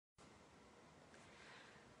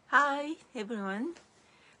Hi everyone,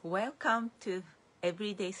 welcome to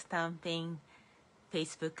Everyday Stamping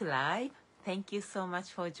Facebook Live. Thank you so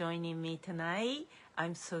much for joining me tonight.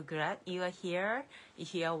 I'm so glad you are here.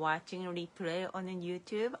 If you are watching replay on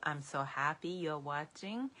YouTube, I'm so happy you're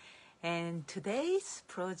watching. And today's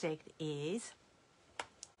project is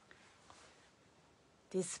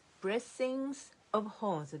this Blessings of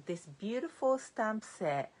Horns, this beautiful stamp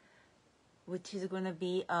set, which is going to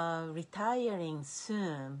be retiring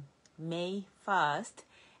soon, May 1st.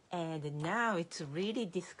 And now it's really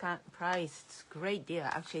discount price. It's a great deal.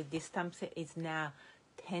 Actually, this stamp set is now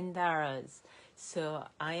 $10. So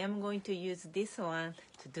I am going to use this one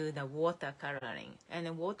to do the watercoloring. And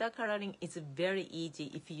the watercoloring is very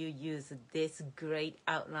easy if you use this great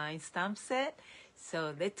outline stamp set.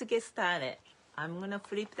 So let's get started. I'm going to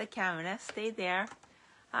flip the camera. Stay there.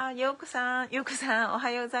 ようこさん、おは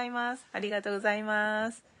ようございます。ありがとうござい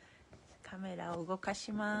ます。カメラを動か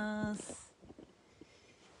します。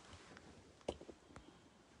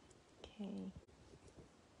Okay.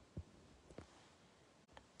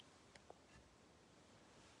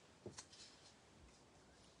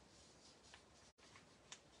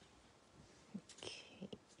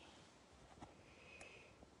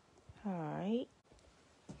 Alright.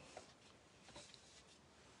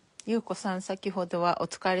 ゆうこさん、先ほどはお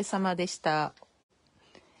疲れ様でした。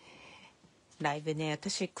ライブね、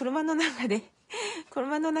私、車の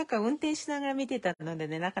中運転しながら見てたので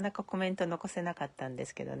ね、なかなかコメント残せなかったんで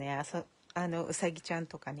すけどね、うさぎちゃん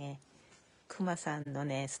とかね、くまさんの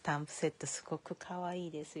ね、スタンプセットすごく可愛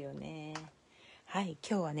いですよね。はい、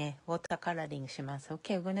今日はね、ウォーターカラーリングします。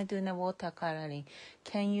Okay, we're gonna do the water coloring.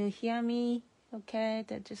 Can you hear me? Okay,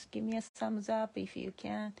 just give me a thumbs up if you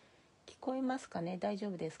can. 聞こえますかね？大丈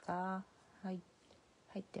夫ですか？はい。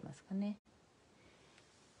入ってますかね？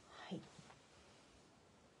はい。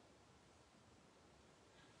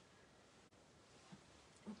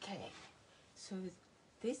Okay. So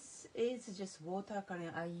this is just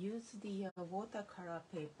watercoloring. I use the watercolor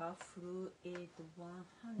paper Fluid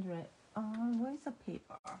 100. Where's the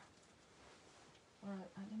paper?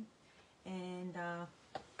 Alright, and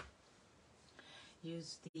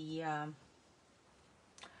use the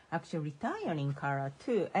actually retiring color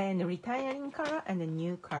too, and retiring color and a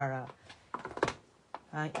new color.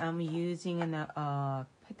 I am using an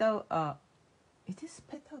petal. It is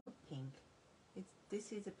petal pink.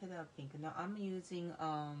 This is a petal pink. Now I'm using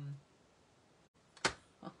oh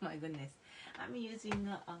my goodness, I'm using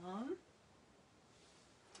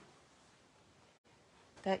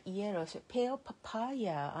the yellow pale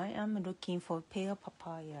papaya. I am looking for pale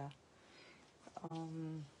papaya.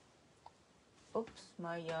 Oops,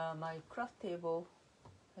 my craft table.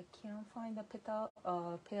 I can't find the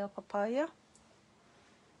pale papaya.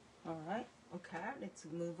 All right, okay, let's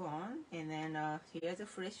move on. And then here's a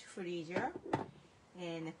fresh Freesia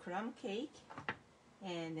and a crumb cake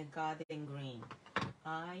and a garden green.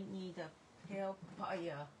 I need a pale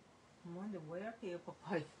papaya. I wonder where pale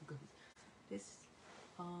papaya goes. This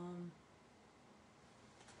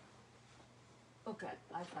okay,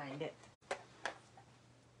 I find it.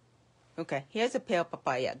 Okay, here's a pale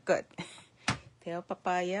papaya. Good. Pale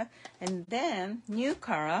papaya. And then new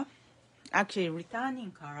color, actually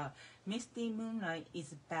returning color, Misty Moonlight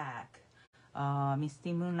is back.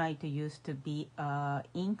 Misty Moonlight used to be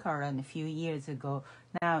in color a few years ago.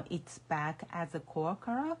 Now it's back as a core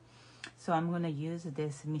color. So I'm going to use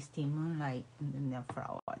this Misty Moonlight in the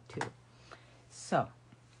flower too. So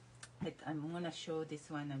I'm going to show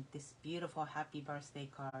this one, this beautiful happy birthday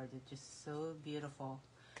card. It's just so beautiful.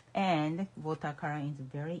 And watercolor is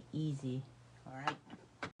very easy. All right.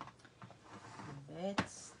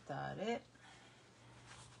 Let's start it.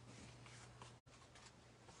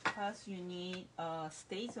 First, you need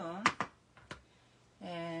StazOn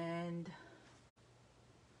and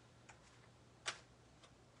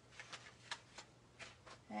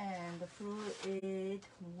the Fluid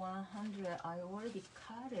 100. I already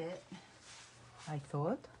cut it, I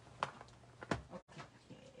thought. Okay,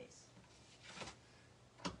 here it is.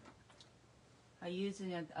 I use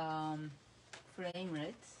it frame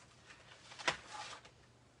rates.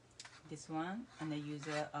 This one, and I use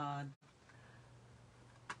a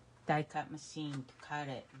die cut machine to cut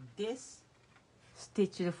it. This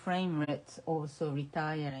stitched frame rates also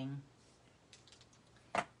retiring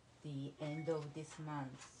the end of this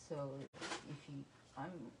month. So if you,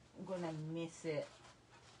 I'm gonna miss it.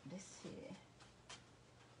 Let's see.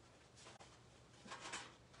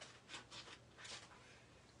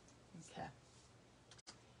 Okay.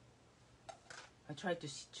 I tried to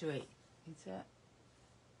situate. Is that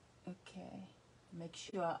okay? Make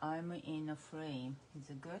sure I'm in a frame. Is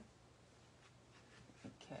it good?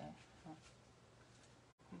 Okay.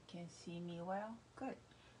 can see me well? Good.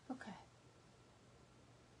 Okay.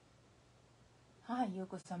 はい、よう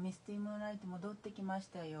こさん、ミスティムーンライト戻ってきまし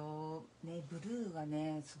たよ。ね、ブルーが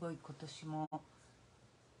ね、すごい今年も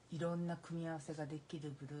いろんな組み合わせができ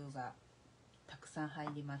るブルーがたくさん入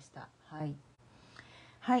りました。はい。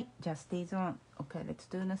はい、じゃあ、StazOn. Okay, let's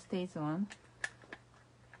do the StazOn.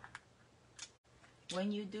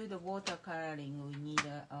 When you do the watercoloring, we need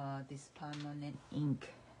this permanent ink.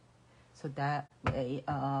 So that way,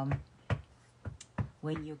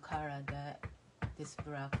 when you color this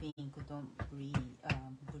black ink don't bleed.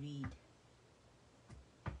 Okay.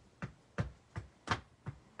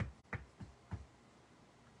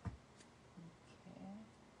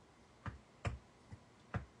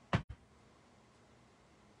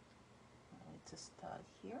 Let's start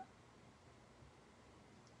here.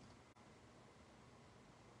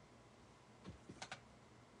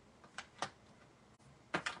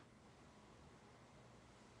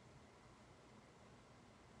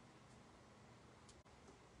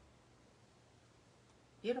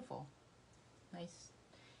 Beautiful. Nice.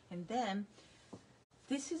 And then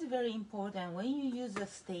this is very important. When you use the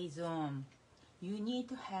StazOn, you need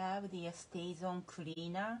to have the StazOn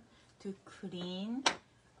cleaner to clean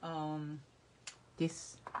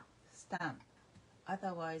this stamp.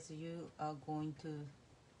 Otherwise, you are going to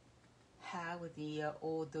have the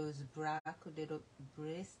all those black little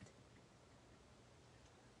breast,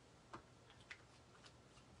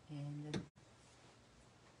 and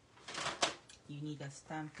you need a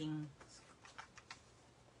stamping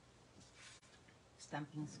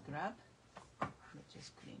scrub. Let's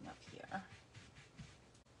just clean up here.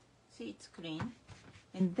 See, it's clean.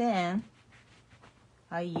 And then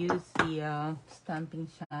I use the stamping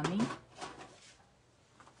chamois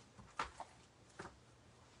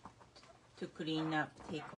to clean up,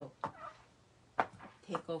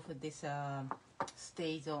 take off this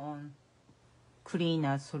StazOn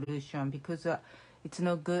cleaner solution, because it's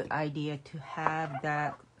no good idea to have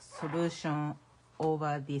that solution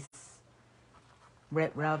over this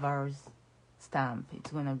red rubber's stamp.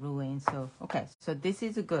 It's gonna ruin. So okay, so this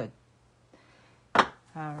is good.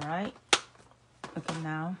 All right. Okay,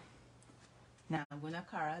 now I'm gonna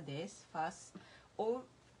color this first.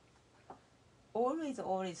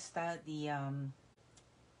 Always start the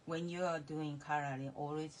when you are doing coloring,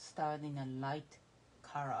 always start in a light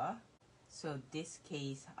color. So this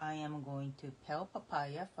case, I am going to pale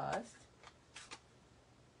papaya first.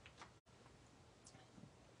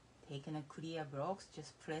 Taking a clear box,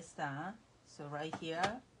 just press down. So right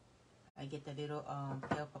here, I get a little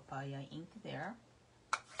pale papaya ink there.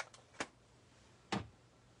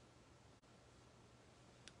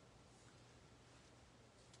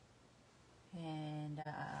 And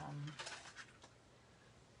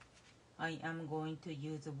I am going to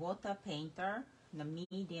use a water painter, the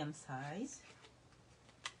medium size.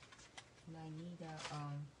 And I need a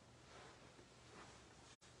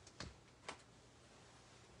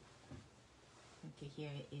okay, here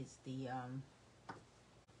is the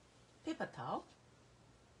paper towel.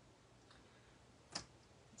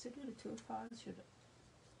 It's a little too far. Should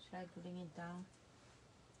I bring it down?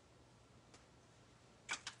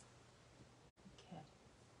 Okay.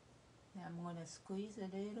 Now I'm gonna squeeze a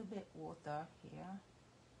little bit water here.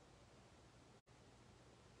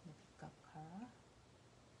 The pickup color.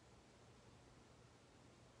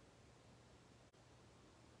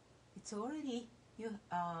 It's already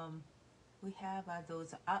we have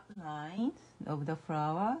those outlines of the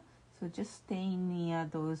flower, so just stay near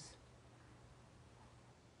those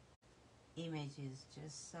images.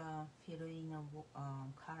 Just fill in a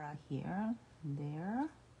color here and there.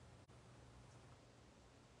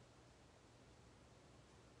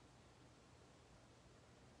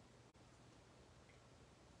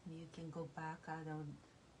 You can go back, add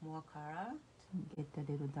more color to get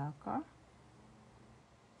a little darker.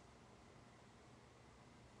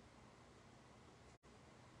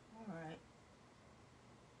 All right.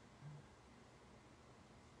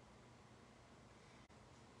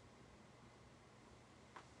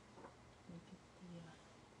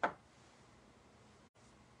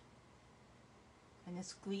 And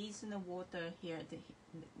squeeze the water here,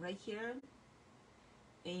 right here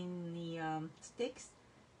in the sticks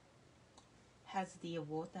has the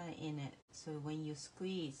water in it. So when you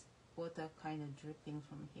squeeze, water kind of dripping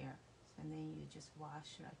from here. And then you just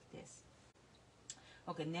wash like this.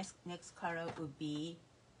 Okay, next color would be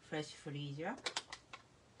fresh Freesia.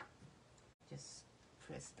 Just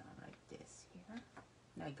press down like this here.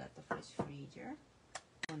 Now I got the fresh Freesia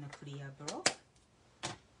on a clear broth.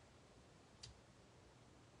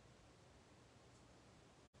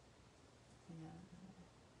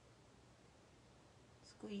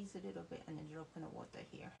 squeeze a little bit and then drop in the water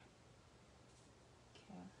here.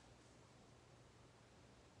 Okay.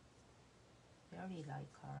 Very light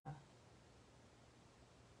color.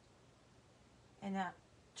 And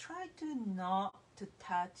try to not to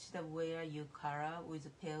touch the where you color with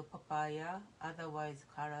pale papaya, otherwise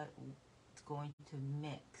color is going to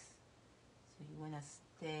mix. So you want to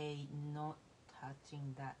stay not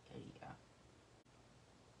touching that area.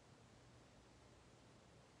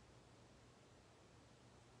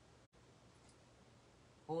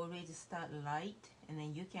 Always start light, and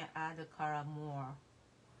then you can add the color more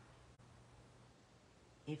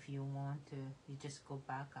if you want to. You just go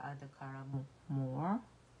back, add the color more.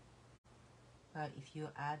 But if you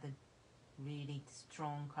add a really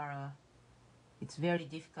strong color, it's very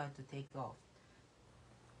difficult to take off.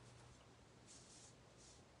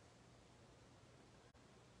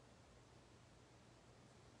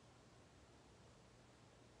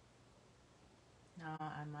 Now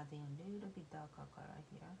I'm adding a little bit darker color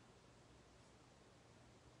here.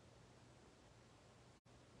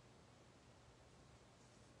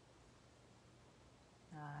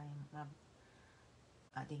 I'm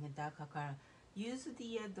adding a darker color. Use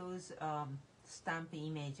those stamp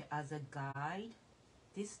image as a guide.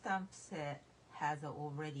 This stamp set has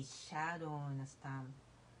already shadow on the stamp,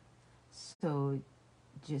 so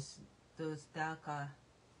just those darker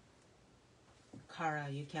color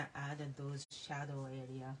you can add those shadow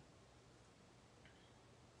area.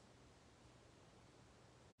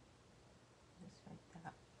 Just like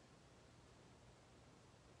that.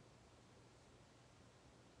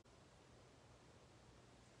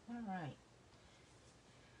 All right.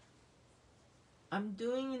 I'm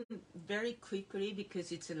doing it very quickly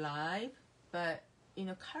because it's live, but you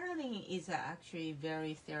know, coloring is actually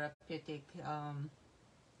very therapeutic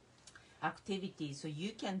activity. So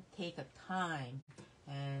you can take a time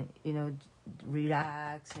and you know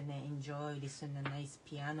relax and then enjoy, listen to nice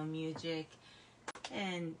piano music,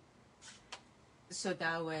 and so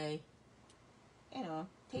that way, you know,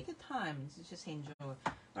 take a time to just enjoy. All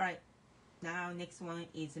right. Now next one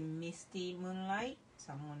is Misty Moonlight.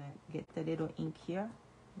 So I'm gonna get the little ink here.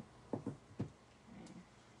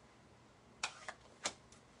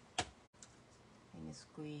 And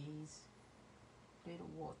squeeze little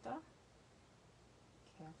water.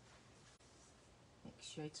 Okay. Make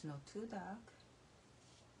sure it's not too dark.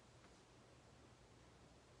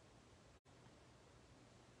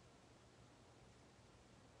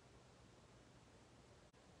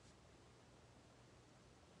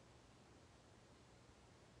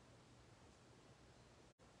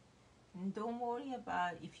 And don't worry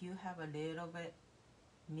about if you have a little bit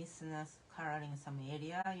missiness coloring some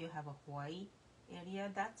area, you have a white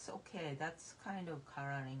area, that's okay. That's kind of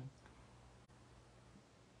coloring.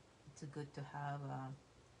 It's good to have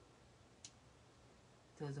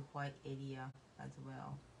those white area as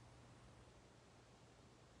well.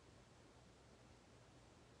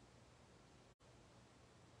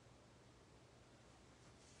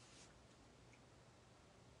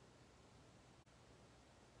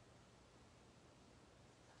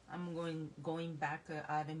 I'm going back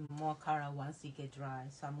adding more color once it get dry.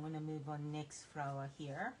 So I'm gonna move on next flower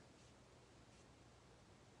here.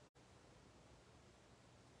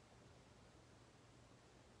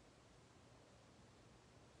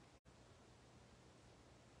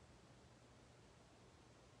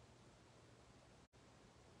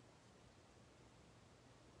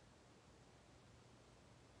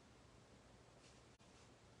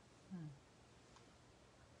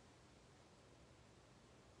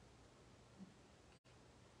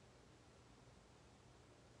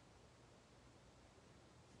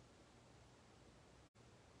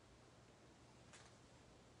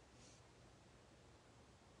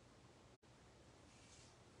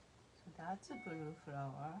 So that's a blue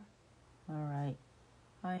flower. All right.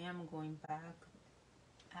 I am going back,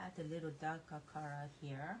 add a little darker color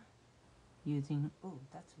here using, oh,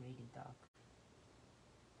 that's really dark.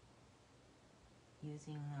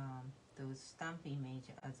 Using those stamp image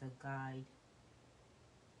as a guide.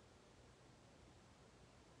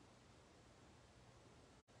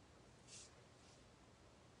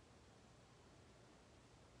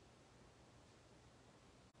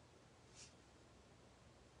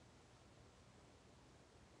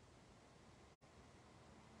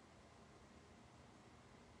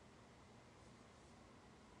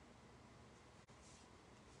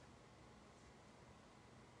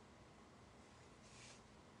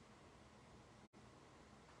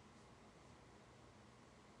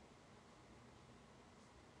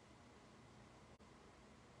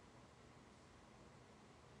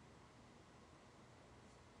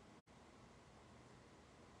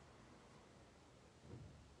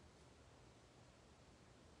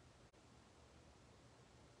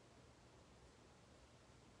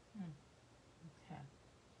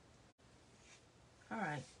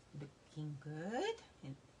 looking good.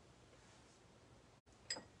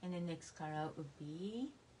 And the next color would be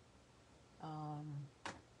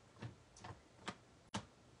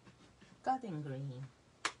garden green.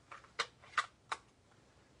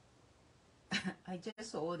 I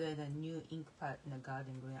just ordered a new ink pad in the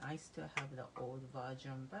garden green. I still have the old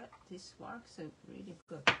version, but this works really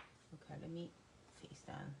good. Okay, let me face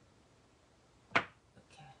down.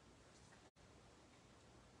 Okay.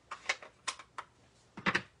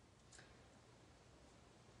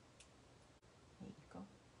 There you go.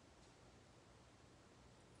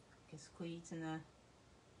 Okay, squeeze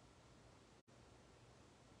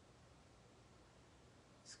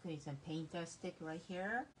a painter stick right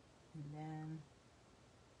here, and then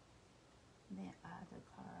add the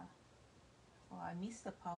color. Oh, I missed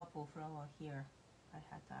the purple flower here. I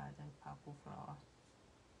had to add a purple flower.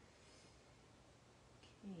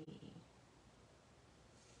 Okay.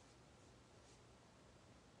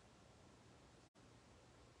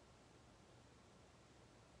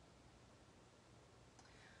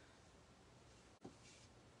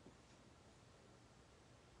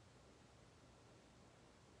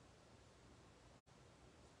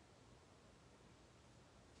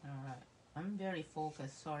 All right. I'm very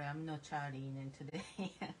focused. Sorry, I'm not Charlie in today.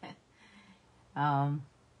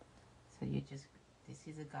 So you just, this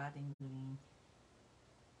is a garden green.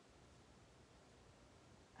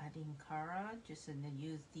 Adding color, just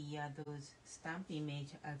use the those stamp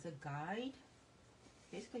image as a guide.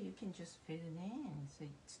 Basically, you can just fill it in. So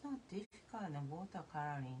it's not difficult in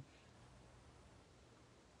watercoloring.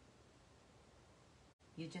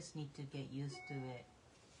 You just need to get used to it.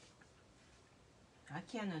 I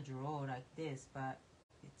cannot draw like this, but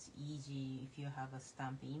it's easy if you have a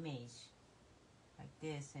stamp image like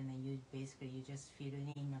this, and then you just fill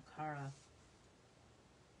it in a color.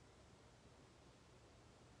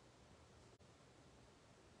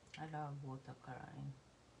 I love watercoloring.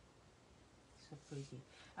 So pretty.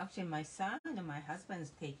 Actually, my son and my husband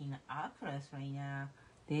is taking art class right now.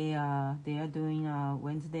 They are doing a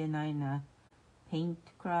Wednesday night paint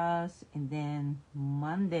class, and then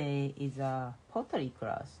Monday is a pottery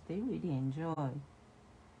class. They really enjoy. Okay.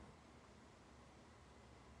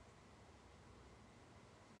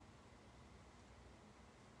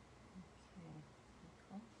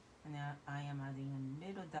 And now I am adding a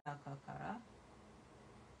little darker color.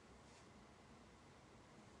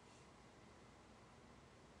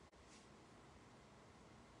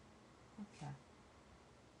 Okay.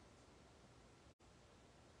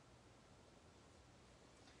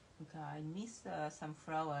 Okay, I missed some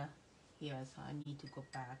flower here, so I need to go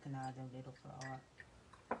back and add a little flower.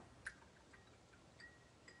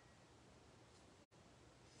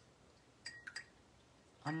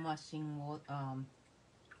 I'm washing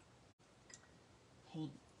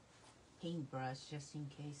paintbrush just in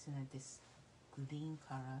case this green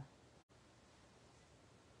color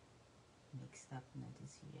mixed up in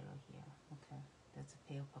this yellow here. Okay, that's a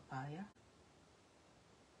pale papaya.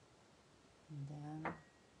 And then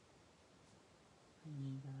I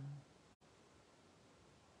need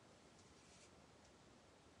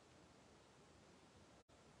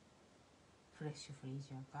fresh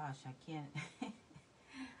Freesia. Gosh, I can't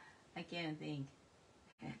I can't think.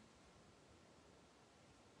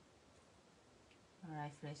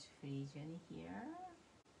 Alright, fresh Freesia here.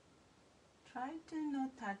 Try to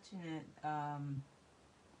not touch it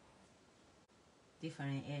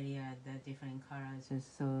different area, the different colors,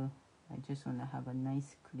 so I just want to have a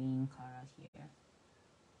nice clean color here.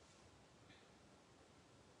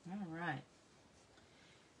 Alright.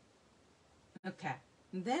 Okay.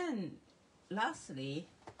 Then lastly,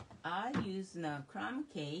 I use the crumb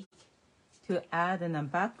cake to add in a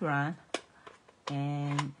background,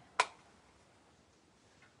 and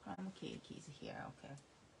crumb cake is here. Okay,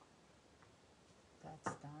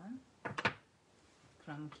 that's done.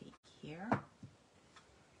 Crumb cake here,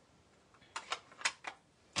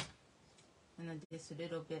 and just a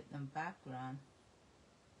little bit in background.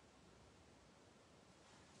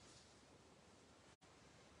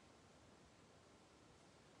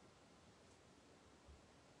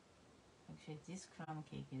 Actually, this crumb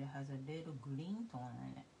cake, it has a little green tone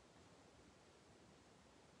in it,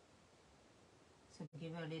 so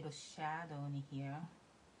give a little shadow in here.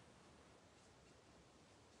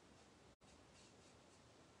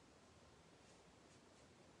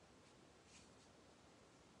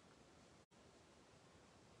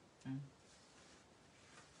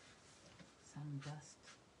 Some dust.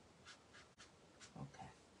 Okay.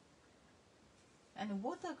 And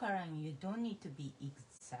watercoloring, you don't need to be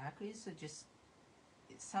exactly, so just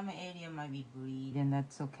some area might be bleed, and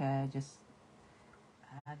that's okay. Just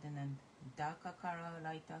add a darker color,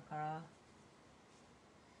 lighter color.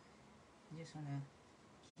 Just wanna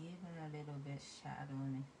give it a little bit shadow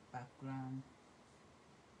in the background.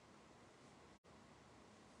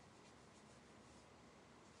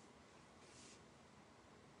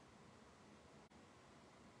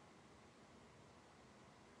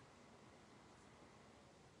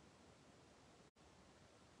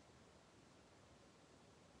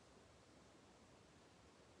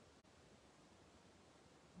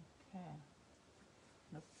 Okay,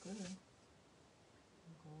 look good.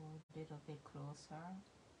 Go a little bit closer.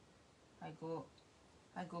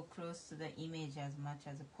 I go close to the image as much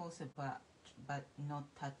as possible, but not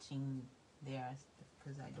touching theirs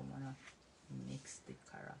because I don't want to mix the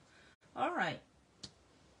color. All right,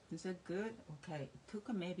 is it good? Okay, it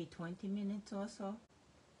took maybe 20 minutes or so.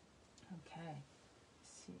 Okay,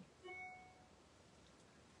 let's see.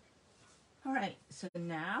 All right, so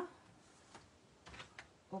now,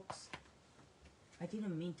 oops, I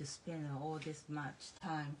didn't mean to spend all this much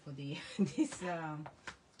time for the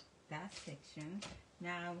that section.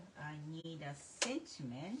 Now I need a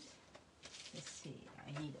sentiment. Let's see,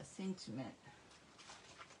 I need a sentiment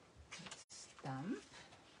stamp.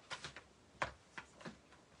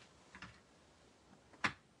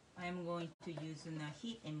 I'm going to use a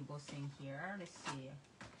heat embossing here. Let's see.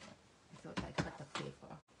 I thought I cut the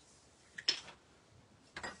paper.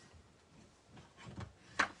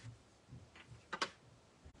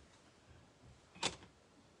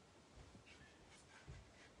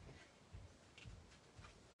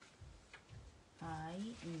 I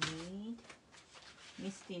need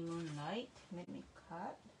Misty Moonlight. Let me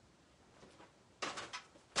cut.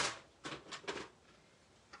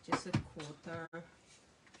 Just a quarter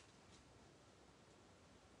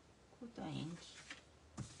inch.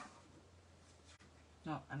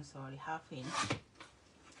 No, I'm sorry, half inch.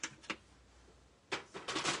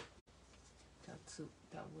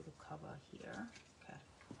 That would cover here. Okay.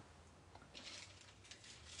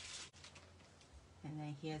 And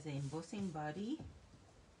then here's the embossing body.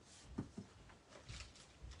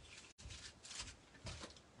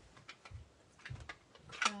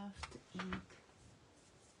 Craft ink.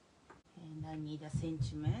 And I need a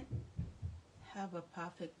sentiment. Have a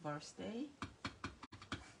perfect birthday.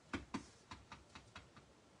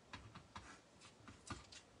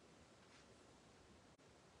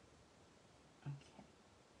 Okay.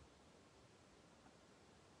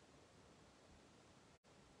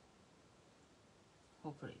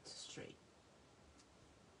 Hopefully it's straight.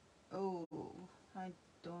 Oh, I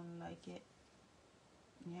don't like it.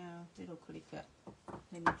 Yeah, little cricket.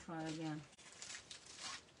 Let me try again.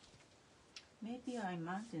 Maybe I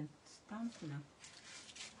imagine Stampin Up.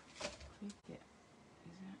 Cricket.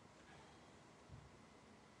 Is that?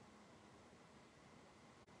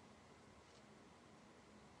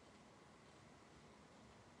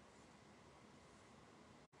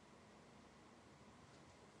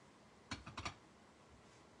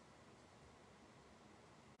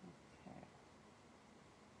 Okay.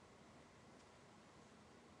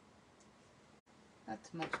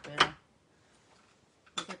 That's much better.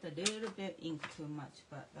 I got a little bit ink too much,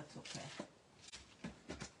 but that's okay.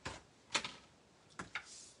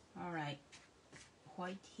 Alright,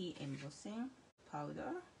 white heat embossing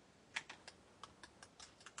powder.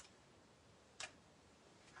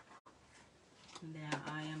 And then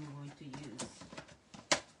I am going to use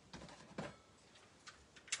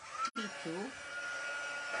P2.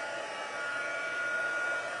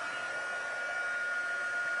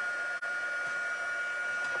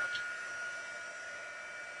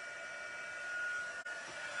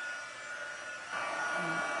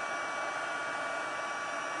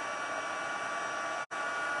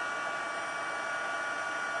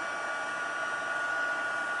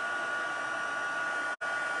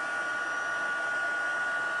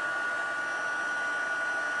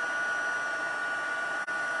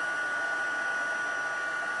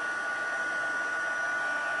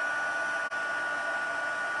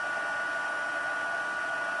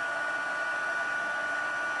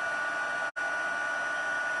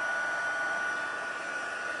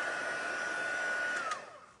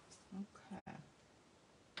 Okay.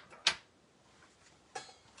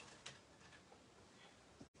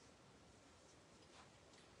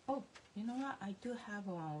 Oh, you know what? I do have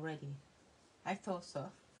one already. I thought so.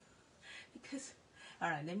 Because,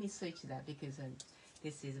 alright, let me switch that because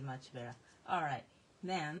this is much better. Alright,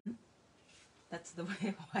 then, that's the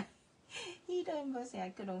way why heat embossing I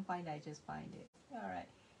couldn't find, I just find it. Alright,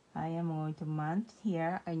 I am going to mount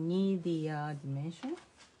here. I need the dimension.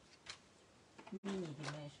 Mini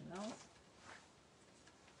dimensionals.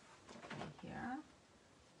 Right here.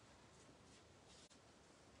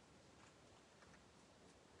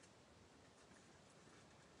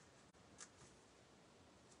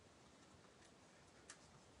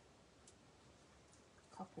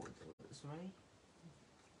 right?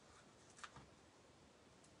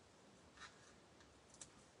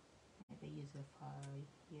 Maybe use a file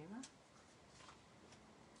here.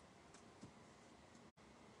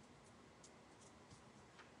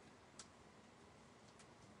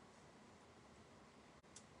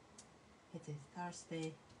 It is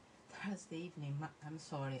Thursday evening. I'm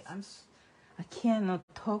sorry. I cannot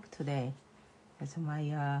talk today because my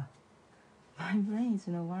my brain is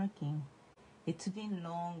not working. It's been a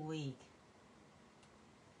long week.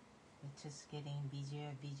 It's just getting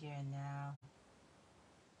busier now.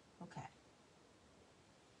 Okay.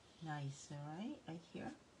 Nice, right? Right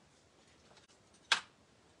here.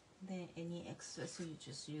 Then any excess you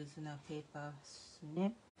just use a paper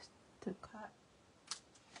snip to cut.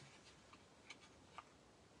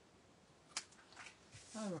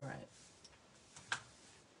 Alright.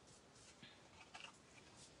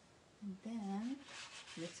 Then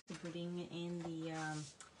let's bring in the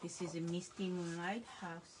this is a Misty Moonlight,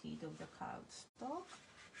 half sheet of the cardstock,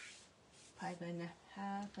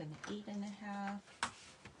 5.5 and 8.5.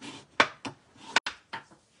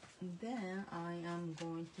 Then I am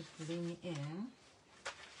going to bring in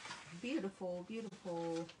beautiful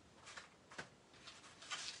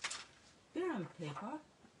Vellum paper.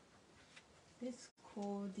 This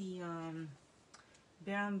called the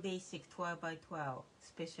Vellum Basic 12x12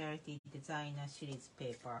 Specialty Designer Series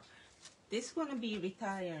paper. This is gonna be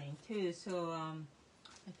retiring too, so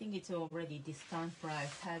I think it's already discount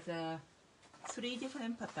price. Has 3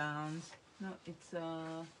 different patterns. No, it's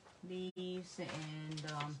leaves and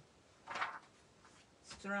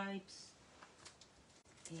stripes,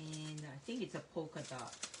 and I think it's a polka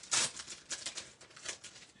dot.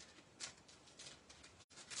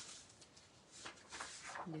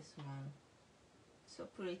 This one, so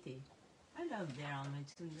pretty. I love Vellum.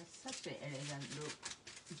 It's such an elegant look.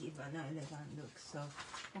 Give an elegant look. So,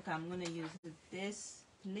 okay, I'm gonna use this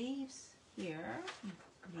leaves here,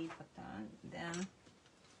 leaf pattern. Then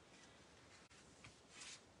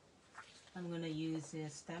I'm gonna use a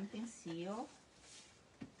stamping seal.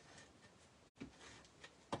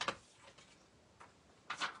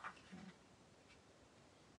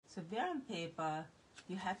 So Vellum paper,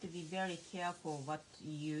 you have to be very careful what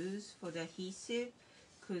you use for the adhesive,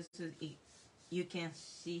 because you can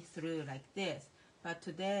see through like this. But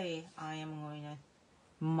today I am going to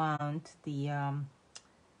mount the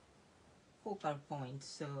focal point,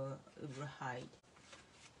 so it will hide.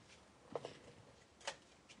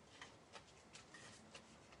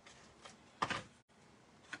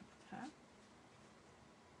 Okay.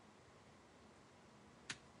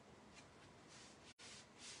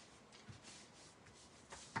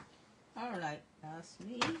 Alright,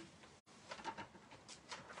 lastly,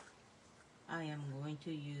 I am going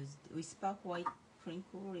to use Whisper White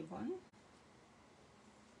Crinkle ribbon.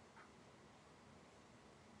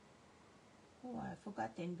 Oh, I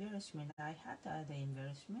forgot the embellishment. I had the other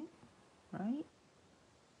embellishment, right?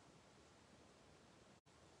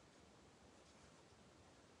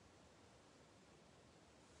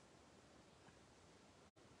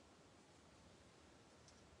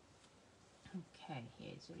 Okay,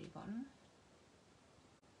 here's the ribbon.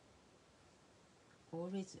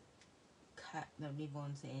 Always cut the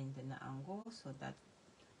ribbons in an angle so that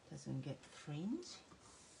doesn't get fringe.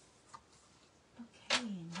 Okay,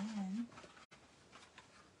 and then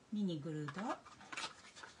mini glue dot.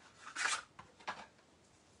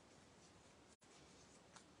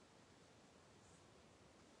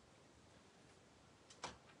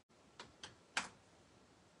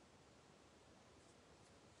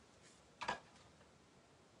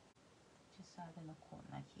 Just add in a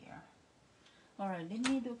corner here. Alright, let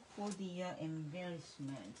me look for the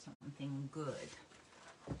embellishment, something good.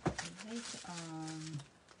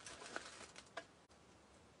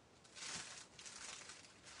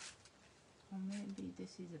 Or maybe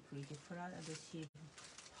this is a pretty flat adhesive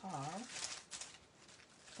pearl.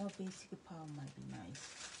 Or basic pearl might be nice.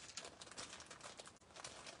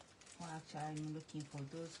 Well, actually, I'm looking for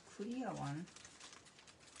those clear ones.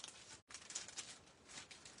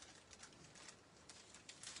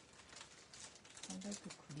 I like the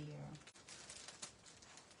clear.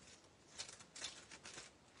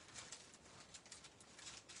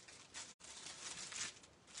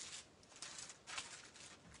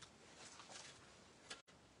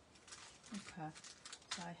 Okay,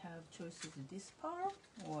 so I have choices of this pearl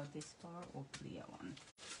or clear one.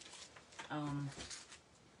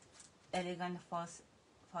 Elegant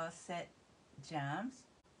Faucet Gems,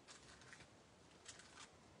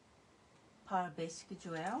 Pearl Basic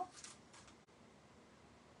Jewel,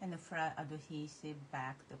 and the flat adhesive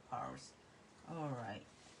back the pearls. Alright,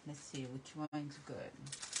 Let's see which one's good.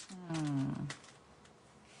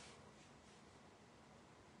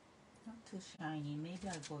 Not too shiny. Maybe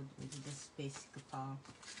I'll go with this basic powder.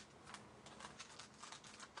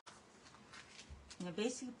 In the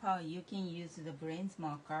basic powder, you can use the brains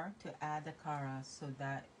marker to add the color, so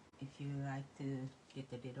that if you like to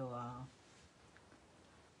get a little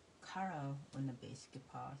color on the basic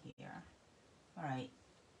powder here. All right,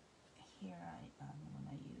 here I am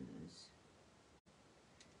gonna use.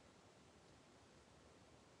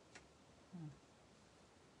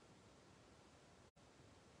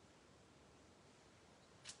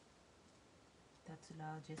 That's the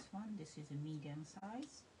largest one. This is a medium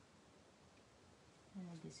size, and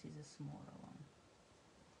this is a smaller one.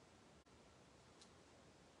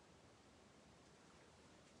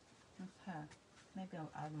 Okay, maybe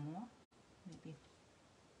I'll add more. Maybe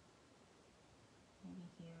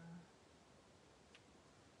here.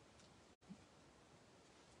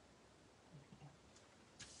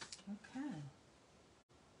 Okay,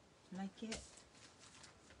 like it.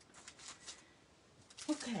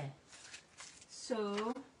 Okay,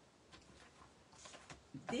 so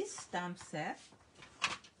this stamp set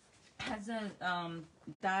has a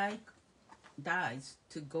dies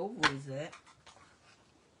to go with it,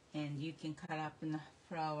 and you can cut up the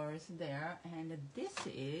flowers there. And this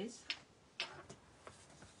is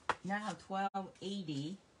now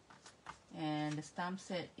 $12.80, and the stamp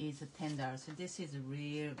set is $10. So this is a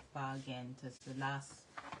real bargain. It's the last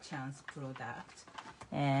chance product.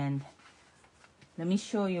 And let me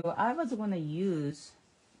show you. I was gonna use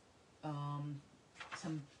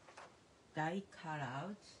some die cut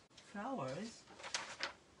out flowers.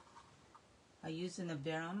 I use in a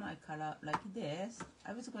Vellum. I cut out like this.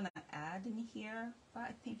 I was gonna add in here, but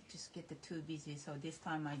I think just get too busy, so this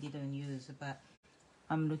time I didn't use. But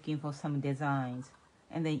I'm looking for some designs,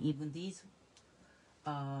 and then even these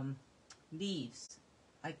leaves,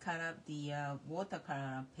 I cut up the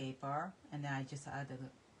watercolor paper, and then I just added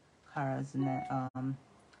colors in the,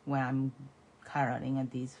 when I'm coloring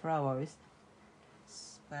these flowers.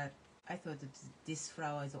 But I thought that this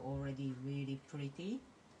flower is already really pretty,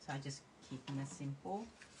 so I just keep it simple.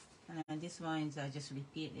 And then this one is I just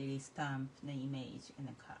repeatedly stamp the image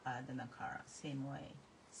and add the color same way.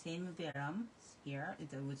 Same Vellum here,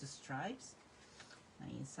 it with the stripes.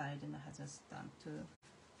 And inside and it has a stamp too.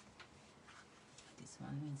 This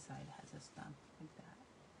one inside has a stamp like that.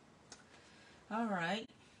 All right.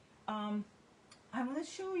 I'm going to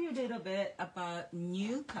show you a little bit about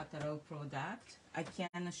new catalog product. I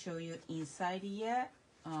can't show you inside yet,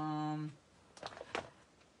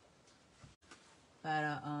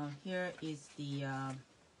 but here is the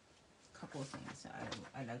couple things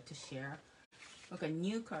I like to share. Okay,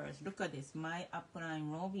 new colors. Look at this. My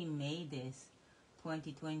upline Robin made this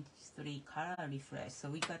 2023 color refresh. So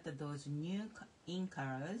we got those new ink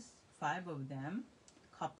colors, 5 of them: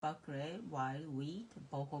 copper gray, wild wheat,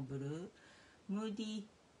 boho blue, moody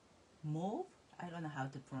mauve, I don't know how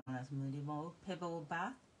to pronounce moody mauve, pebble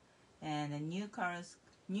bath, and the new colors,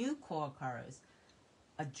 new core colors,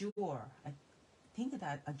 azure. I think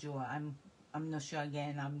that azure. I'm not sure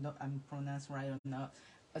again. I'm pronounced right or not.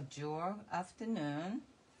 Azure afternoon,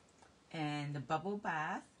 and the bubble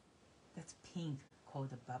bath. That's pink, called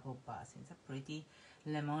the bubble bath. It's a pretty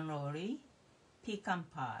lemon lolly, pecan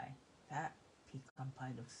pie. That pecan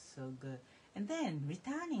pie looks so good. And then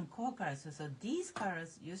returning core colors. So these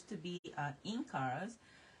colors used to be ink colors: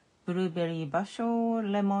 blueberry basho,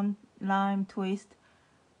 lemon lime twist,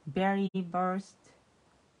 berry burst,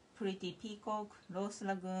 pretty peacock, rose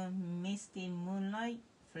lagoon, misty, moonlight,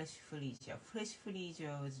 fresh Freesia. Fresh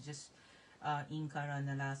Freesia was just ink color in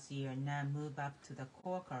the last year. Now move up to the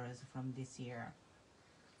core colors from this year.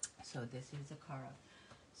 So this is the color.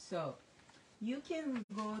 So you can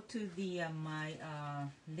go to the my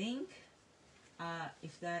link.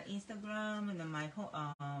 If the Instagram and my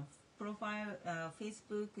profile,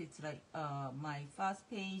 Facebook, it's like my first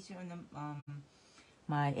page on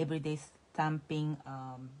my everyday stamping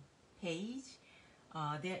page.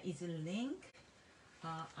 There is a link.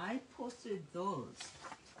 I posted those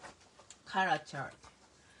color chart.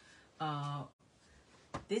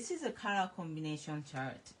 This is a color combination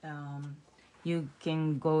chart. You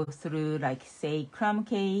can go through, like, say, crumb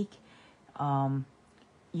cake.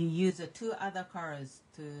 You use 2 other colors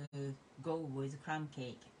to go with crumb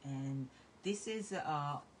cake, and this is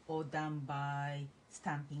all done by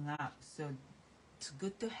Stampin' Up. So it's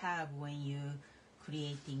good to have when you're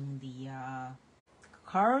creating the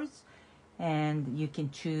cards, and you can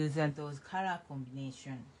choose those color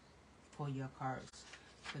combination for your cards.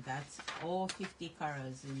 So that's all 50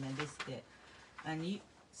 colors in the list. And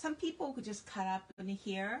some people could just cut up in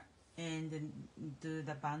here and then do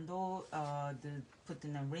the bundle, put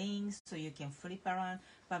in a ring so you can flip around.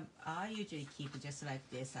 But I usually keep it just like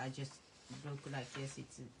this. I just look like this.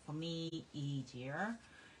 It's for me easier.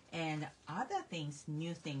 And other things,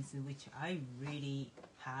 new things, which I really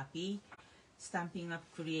happy. Stampin' Up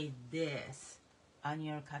create this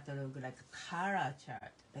annual catalog like a color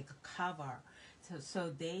chart, like a cover.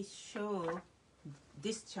 So they show,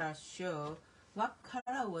 this chart show what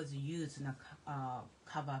color was used in a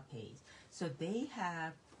cover page. So they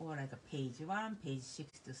have, or like a page 1, page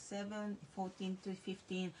 6 to 7, 14 to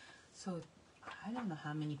 15. So I don't know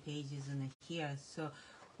how many pages in here. So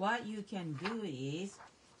what you can do is,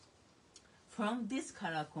 from this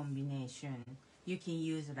color combination, you can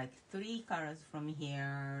use like 3 colors from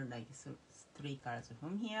here, like 3 colors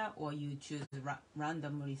from here, or you choose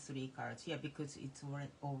randomly 3 colors here because it's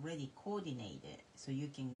already coordinated. So you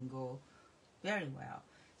can go very well.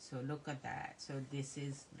 So look at that. So this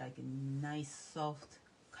is like a nice soft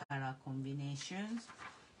color combinations.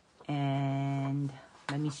 And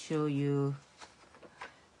let me show you.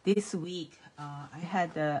 This week, I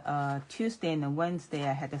had a Tuesday and a Wednesday,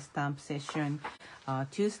 I had a stamp session.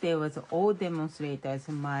 Tuesday was all demonstrators,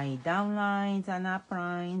 my downlines and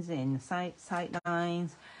uplines and side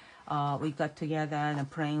lines. We got together and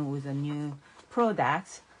playing with the new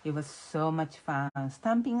products. It was so much fun.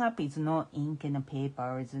 Stampin' Up is not ink and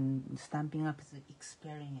papers, and Stampin' Up is an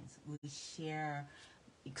experience. We share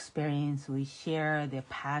experience. We share the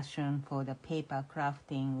passion for the paper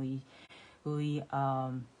crafting.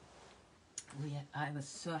 I was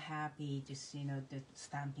so happy just, you know, the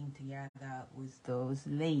stamping together with those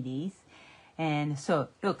ladies. And so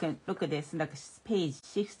look at this, like page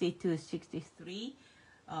 62, 63,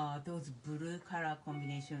 those blue color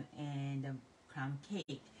combination and crumb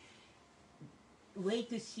cake. Wait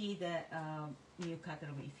to see the new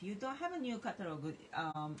catalog. If you don't have a new catalog,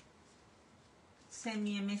 send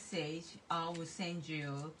me a message. I will send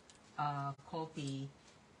you a copy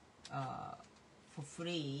for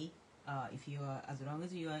free. If you are, as long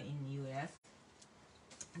as you are in US.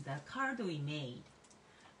 The card we made,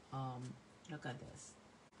 look at this.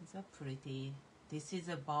 It's a pretty. This is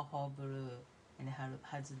a boho blue, and it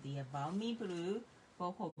has the About Me blue,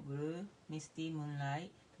 boho blue, Misty,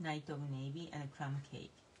 Moonlight, Night of Navy, and crumb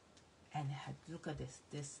cake. And look at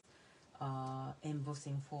this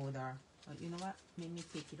embossing folder. You know what? Let me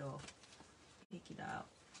take it off. Take it out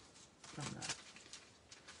from the.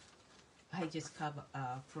 I just cover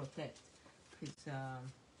protect because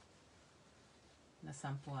the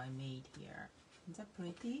sample I made here. Is that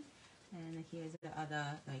pretty? And here's the other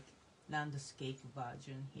like landscape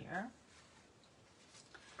version here.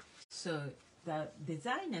 So the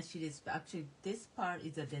designer sheet, actually this part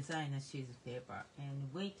is a designer sheet paper, and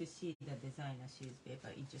wait to see the designer sheet paper.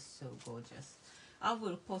 It's just so gorgeous. I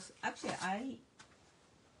will post. Actually,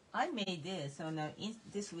 I made this on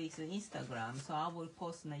this week's Instagram, so I will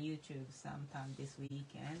post on YouTube sometime this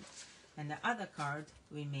weekend. And the other card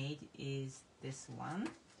we made is this one.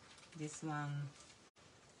 This one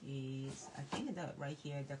is, I think that right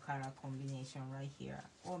here, the color combination right here,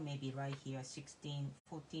 or maybe right here,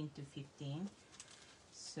 14 to 15.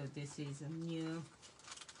 So this is a new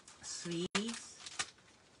sleeves.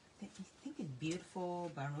 I think it's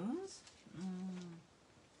beautiful balloons.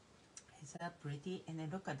 Is that pretty? And then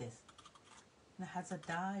look at this. It has a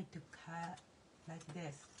die to cut like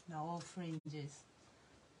this. Now all fringes.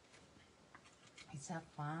 Is that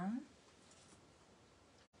fun?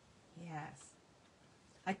 Yes.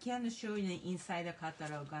 I can't show you the inside the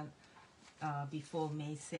catalog before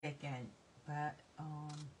May 2nd, but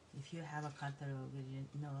if you have a catalog, you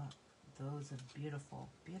know those are beautiful,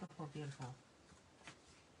 beautiful, beautiful.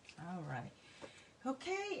 All right.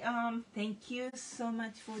 Okay, thank you so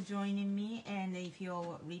much for joining me, and if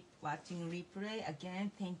you're watching replay,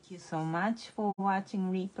 again, thank you so much for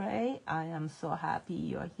watching replay. I am so happy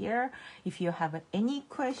you're here. If you have any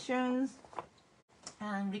questions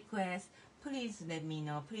and requests, please let me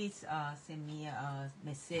know. Please send me a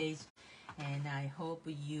message, and I hope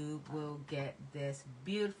you will get this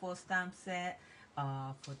beautiful stamp set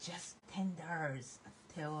for just $10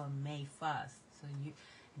 till May 1st. So you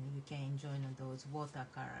can enjoy those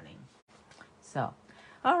watercoloring. So,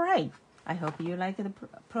 all right. I hope you like the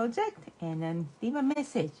project, and then leave a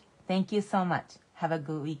message. Thank you so much. Have a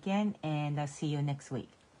good weekend, and I'll see you next week.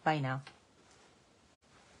 Bye now.